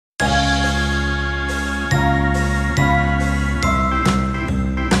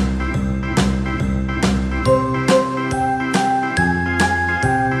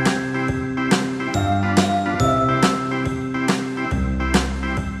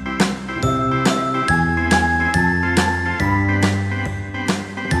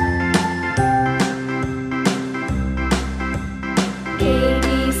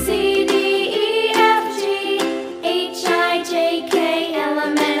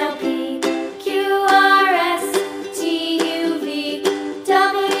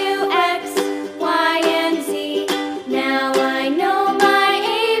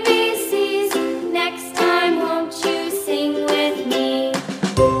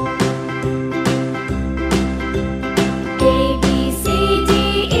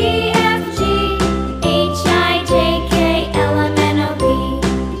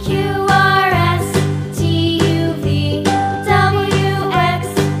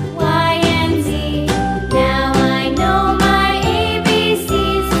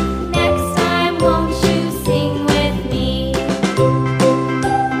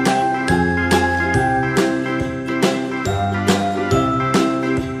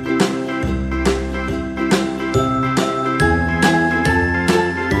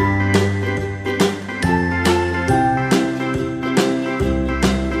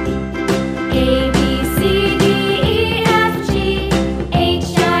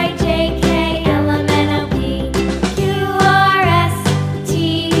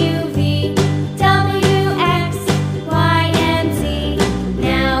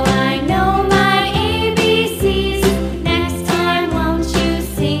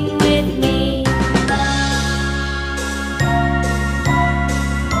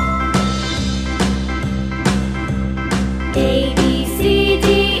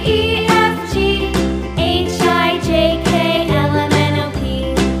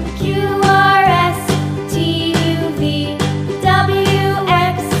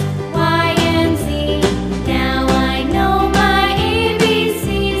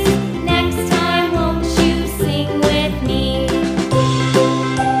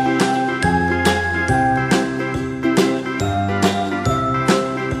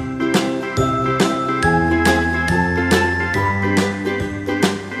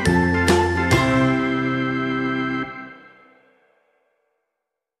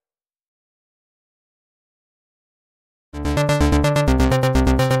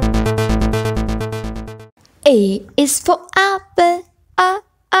A is for apple,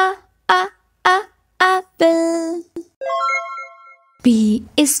 apple. B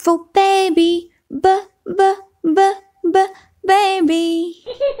is for baby, baby.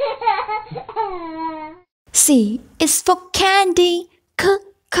 C is for candy,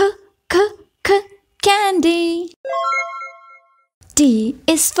 candy. D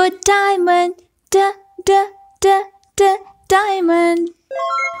is for diamond, diamond.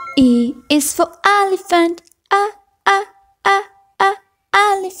 E is for elephant,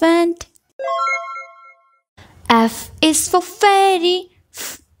 elephant. F is for fairy,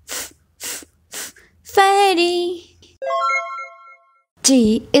 fairy.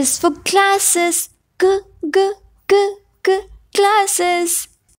 G is for glasses, glasses.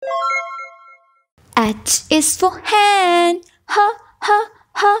 H is for hand,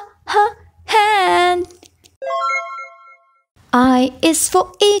 hand. I is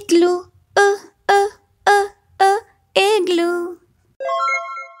for igloo, igloo.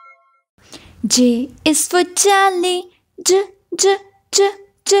 J is for jelly,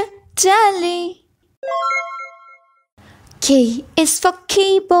 jelly. K is for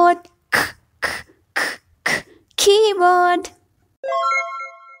keyboard, keyboard.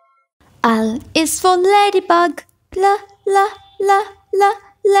 L is for ladybug,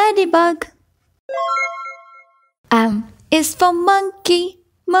 ladybug. M is for monkey,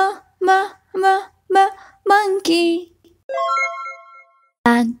 monkey.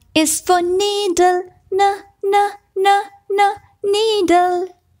 N is for needle, needle.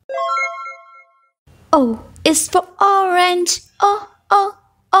 O is for orange,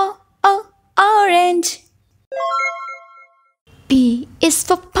 orange. P is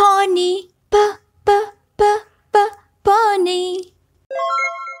for pony, pony.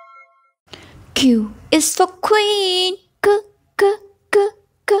 Q is for queen,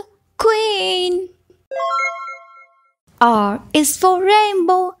 queen. R is for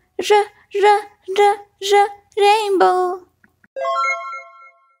rainbow, rainbow.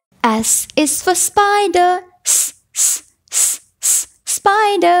 S is for spider,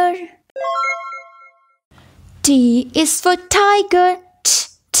 spider. T is for tiger,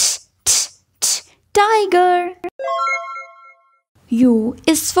 tiger. U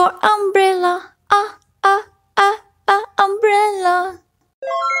is for umbrella, umbrella.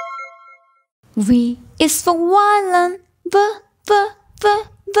 V is for violin,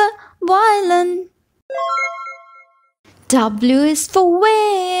 violin. W is for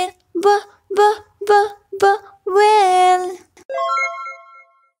whale, whale.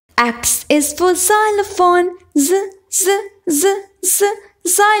 X is for xylophone,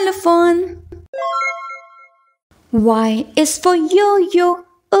 xylophone. Y is for yo-yo,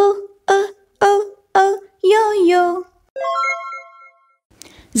 yo-yo.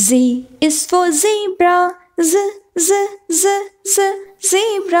 Z is for zebra,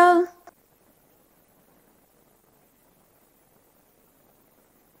 zebra.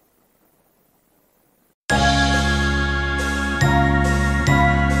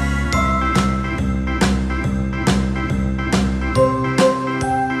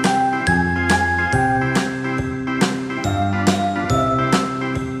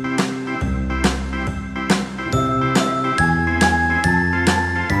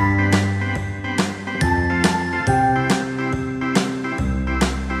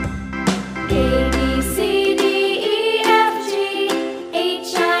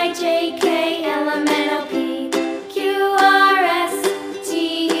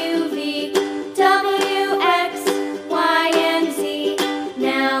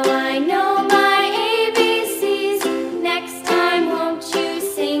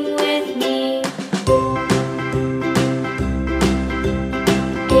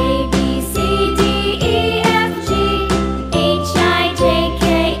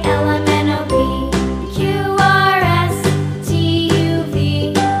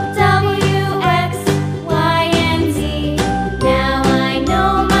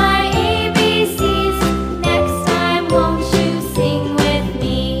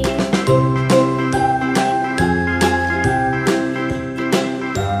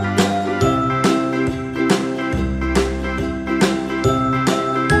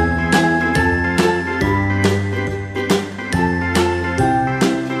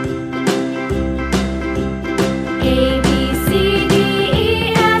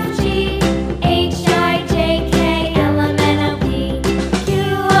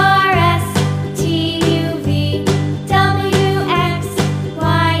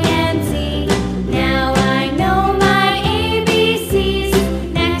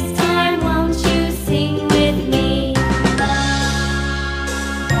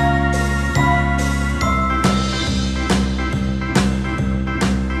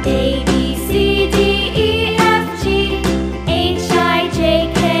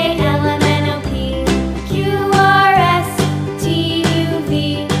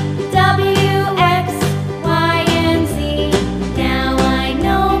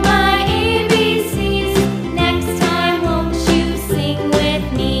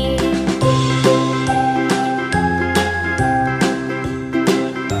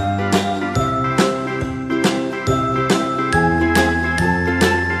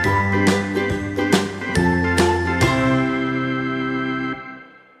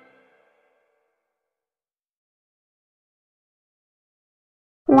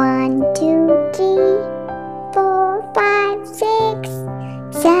 1, 2, 3, 4, 5, 6,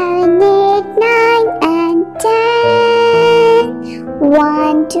 7, 8, 9, and 10.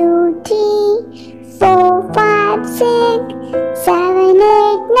 1, 2, 3, 4, 5, 6, 7,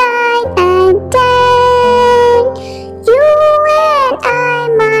 8, 9, and 10. You and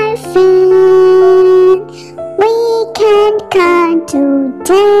I, my friend, we can count to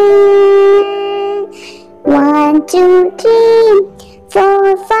 10. 1, 2, 3,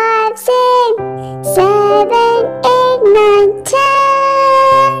 4, 5, 6, 7, 8, 9, 10.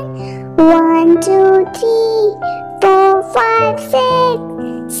 1, 2, 3, 4, 5, 6,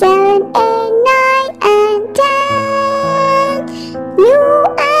 7, 8, 9, and 10. You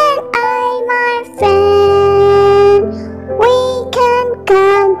and I, my friend, we can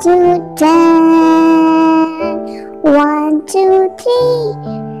count to 10. 1, 2, 3,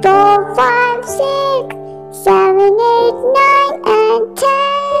 4, 5, 6, 7, 8, 9, and 10.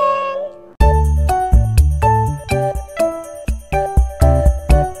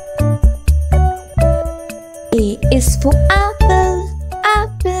 A is for apple,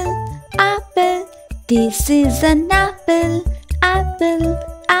 apple, apple. This is an apple, apple,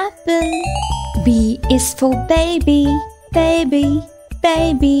 apple. B is for baby, baby,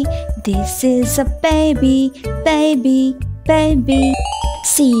 baby. This is a baby, baby, baby.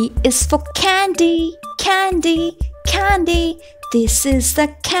 C is for candy, candy, candy. This is a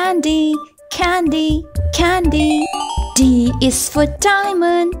candy, candy, candy. D is for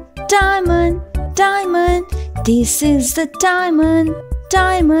diamond, diamond, diamond. This is a diamond,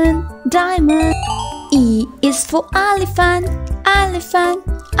 diamond, diamond. E is for elephant, elephant,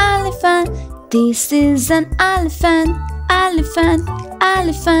 elephant. This is an elephant, elephant,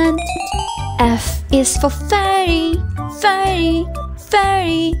 elephant. F is for fairy, fairy,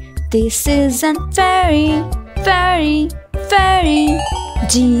 fairy. This is an fairy, fairy, fairy.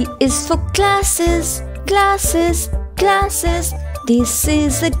 G is for glasses, glasses, glasses. This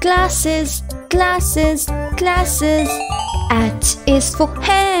is a glasses, glasses, glasses. H is for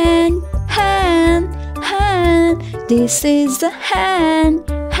hand, hand, hand. This is a hand,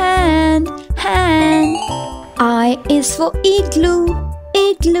 hand, hand. I is for igloo,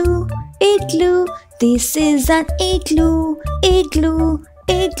 igloo, igloo. This is an igloo, igloo,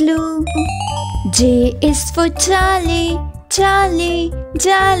 igloo. J is for jolly, jolly,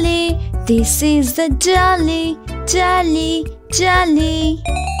 jolly. This is the jolly, jolly, jolly.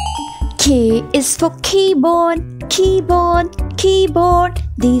 K is for keyboard, keyboard, keyboard.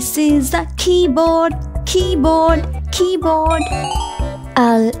 This is the keyboard, keyboard, keyboard.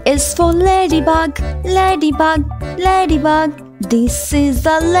 L is for ladybug, ladybug, ladybug. This is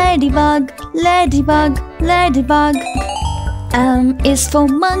the ladybug, ladybug, ladybug. M is for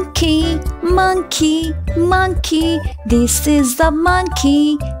monkey, monkey, monkey. This is the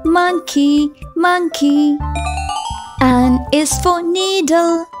monkey, monkey, monkey. N is for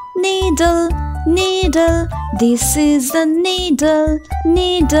needle, needle, needle. This is the needle,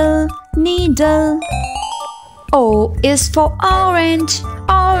 needle, needle. O is for orange,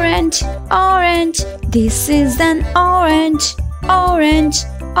 orange, orange. This is an orange, orange,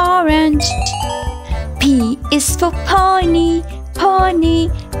 orange. P is for pony, pony,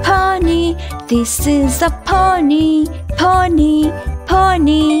 pony. This is a pony, pony,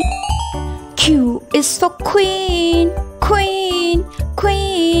 pony. Q is for queen, queen,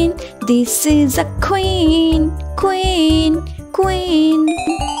 queen. This is a queen, queen, queen.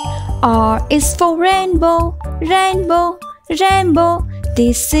 R is for rainbow, rainbow, rainbow.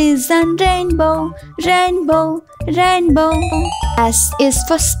 This is a rainbow, rainbow, rainbow. S is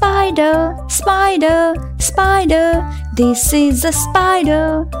for spider, spider, spider. This is a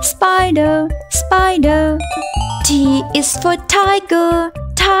spider, spider, spider. T is for tiger,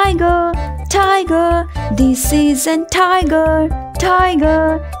 tiger, tiger. This is a tiger,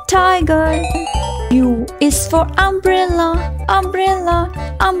 tiger, tiger. U is for umbrella, umbrella,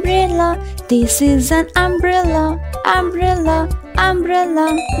 umbrella. This is an umbrella, umbrella,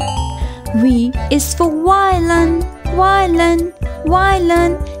 umbrella. V is for violin, violin,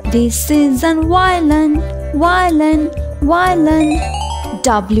 violin. This is an violin, violin, violin.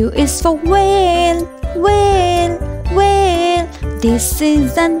 W is for whale, whale, whale. This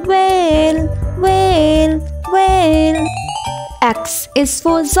is an whale, whale, whale. X is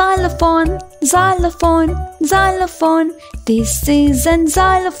for xylophone, xylophone, xylophone. This is an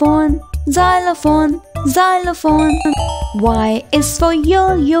xylophone, xylophone, xylophone. Y is for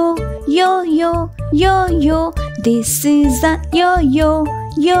yo-yo, yo-yo, yo-yo. This is a yo-yo,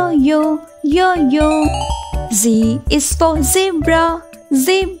 yo-yo, yo-yo. Z is for zebra,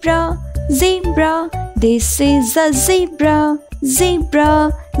 zebra, zebra. This is a zebra,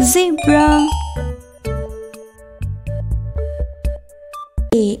 zebra, zebra.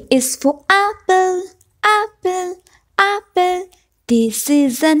 A is for apple, apple, apple. This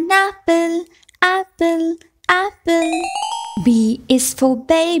is an apple, apple, apple. B is for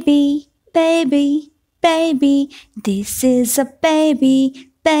baby, baby, baby. This is a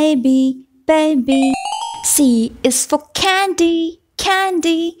baby, baby, baby. C is for candy,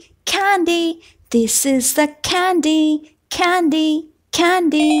 candy, candy. This is a candy, candy,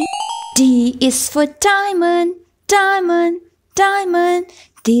 candy. D is for diamond, diamond, diamond.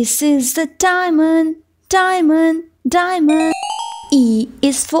 This is the diamond, diamond, diamond. E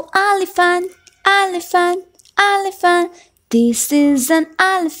is for elephant, elephant, elephant. This is an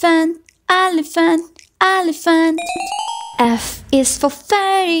elephant, elephant, elephant. F is for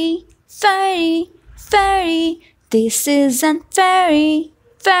fairy, fairy, fairy. This is an fairy,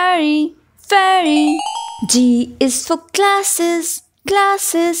 fairy, fairy. G is for glasses,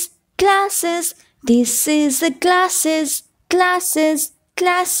 glasses, glasses. This is a glasses, glasses,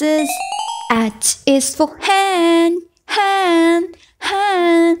 glasses. H is for hand, hand,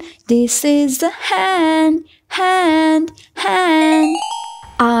 hand. This is a hand, hand, hand.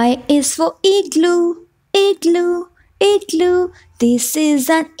 I is for igloo, igloo, igloo. This is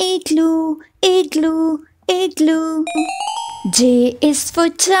an igloo, igloo, igloo. J is for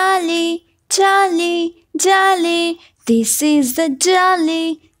jolly, jolly, jolly. This is the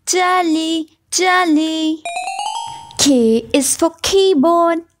jolly, jolly, jolly. K is for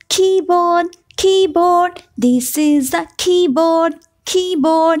keyboard, keyboard, keyboard. This is the keyboard,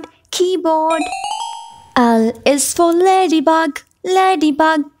 keyboard, keyboard. L is for ladybug,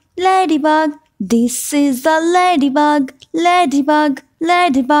 ladybug, ladybug. This is the ladybug, ladybug,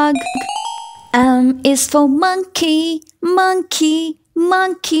 ladybug. M is for monkey, monkey,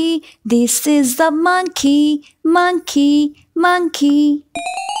 monkey. This is the monkey, monkey, monkey.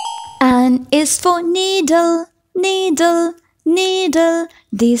 N is for needle, needle, needle.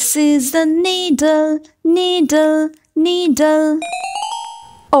 This is the needle, needle, needle.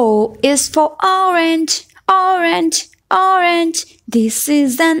 O is for orange, orange, orange. This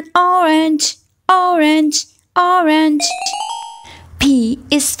is an orange, orange, orange. P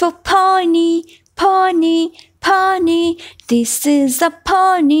is for pony, pony, pony. This is a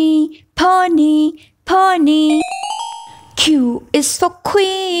pony, pony, pony. Q is for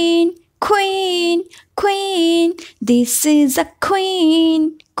queen, queen, queen. This is a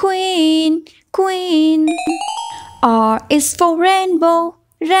queen, queen, queen. R is for rainbow,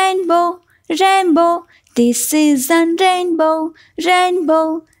 rainbow, rainbow. This is a rainbow,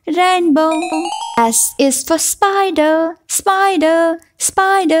 rainbow, rainbow. S is for spider, spider,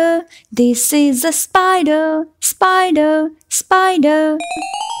 spider. This is a spider, spider, spider.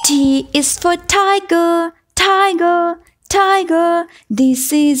 T is for tiger, tiger, tiger.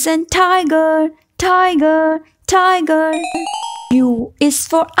 This is a tiger, tiger, tiger. U is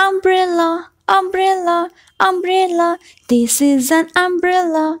for umbrella, umbrella, umbrella. This is an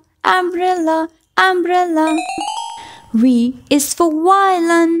umbrella, umbrella, umbrella. V is for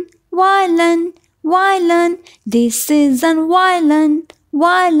violin, violin, violin. This is an violin,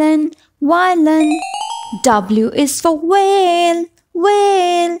 violin, violin. W is for whale,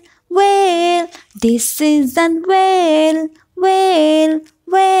 whale, whale. This is an whale, whale,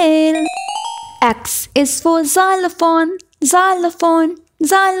 whale. X is for xylophone, xylophone,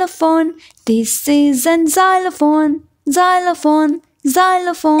 xylophone. This is an xylophone, xylophone,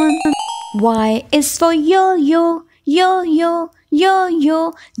 xylophone. Y is for yo-yo, yo-yo,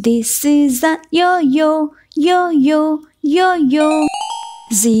 yo-yo. This is a yo-yo, yo-yo, yo-yo.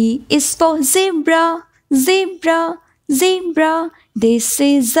 Z is for zebra, zebra, zebra. This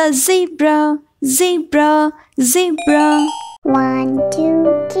is a zebra, zebra, zebra. 1,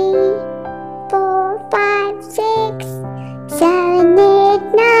 2, 3, 4, 5, 6, 7, 8,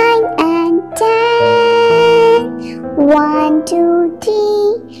 9, and 10. 1, 2,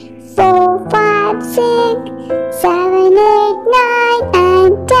 3, 4, 5, 6, 7, 8, 9,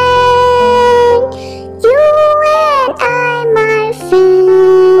 and 10. You and I, my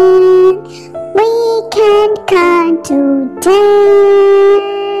friend, we can count to 10.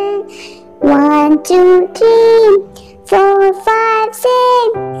 1, 2, 3, 4, 5, 6,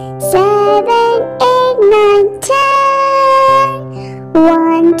 7, 8, 9, 10.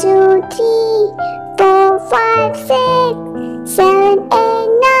 1, 2, 3, 4, 5, 6, 7, 8,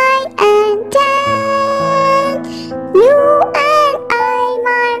 9, and 10. You and I,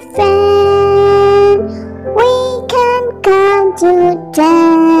 my friend, we can count to 10.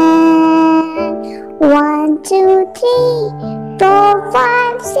 1, 2, 3, 4,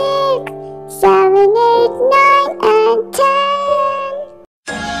 5, 6, 7, 8, 9, and 10.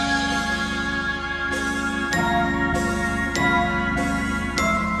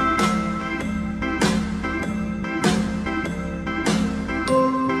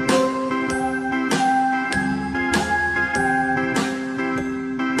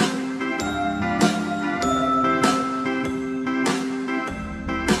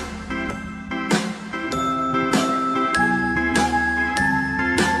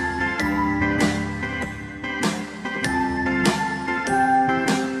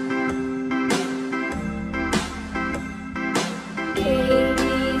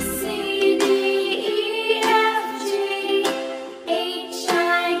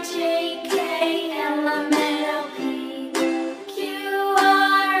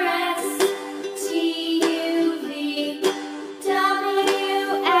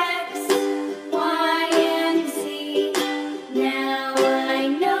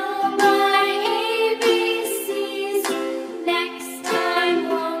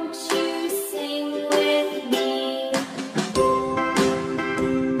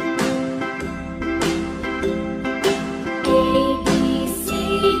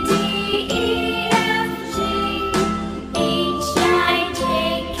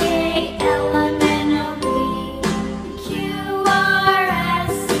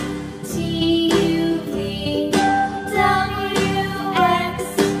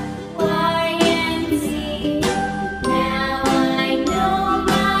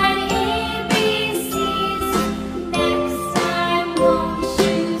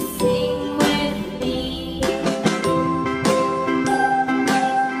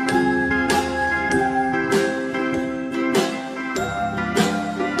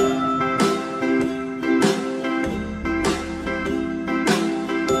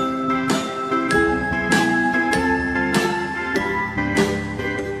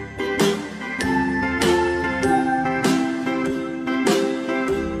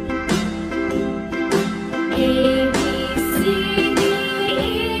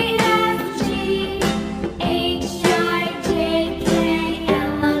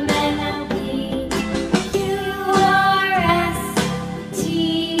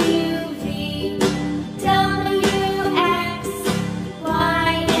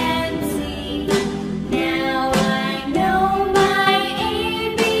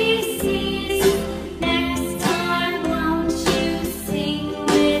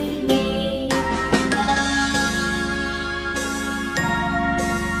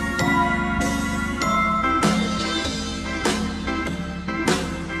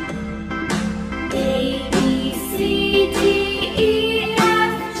 E